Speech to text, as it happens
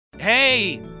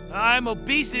Hey, I'm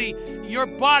Obesity, your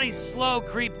body's slow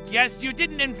creep guest you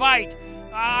didn't invite.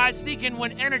 I sneak in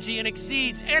when energy and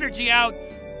exceeds energy out.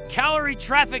 Calorie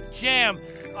traffic jam.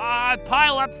 I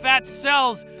pile up fat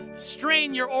cells,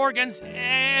 strain your organs,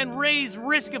 and raise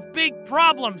risk of big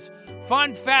problems.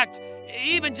 Fun fact,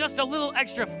 even just a little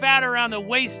extra fat around the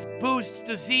waist boosts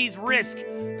disease risk.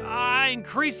 I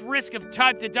increase risk of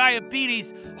type 2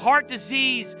 diabetes, heart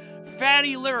disease,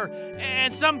 fatty liver,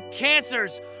 and some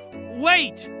cancers.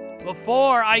 Wait!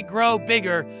 Before I grow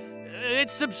bigger,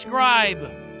 it's subscribe.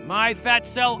 My fat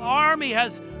cell army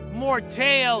has more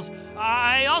tails.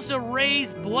 I also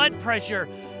raise blood pressure,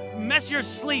 mess your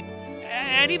sleep,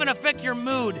 and even affect your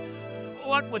mood.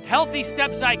 What with healthy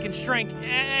steps I can shrink,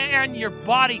 and your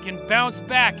body can bounce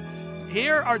back.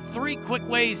 Here are 3 quick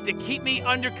ways to keep me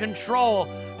under control.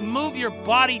 Move your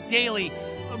body daily.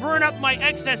 Burn up my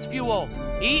excess fuel.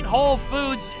 Eat whole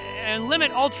foods and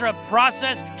limit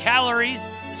ultra-processed calories.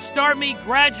 Start me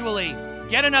gradually.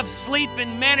 Get enough sleep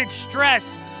and manage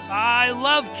stress. I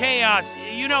love chaos.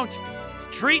 You don't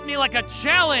treat me like a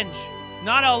challenge,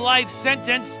 not a life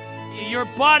sentence. Your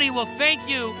body will thank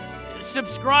you.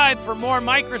 Subscribe for more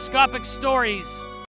microscopic stories.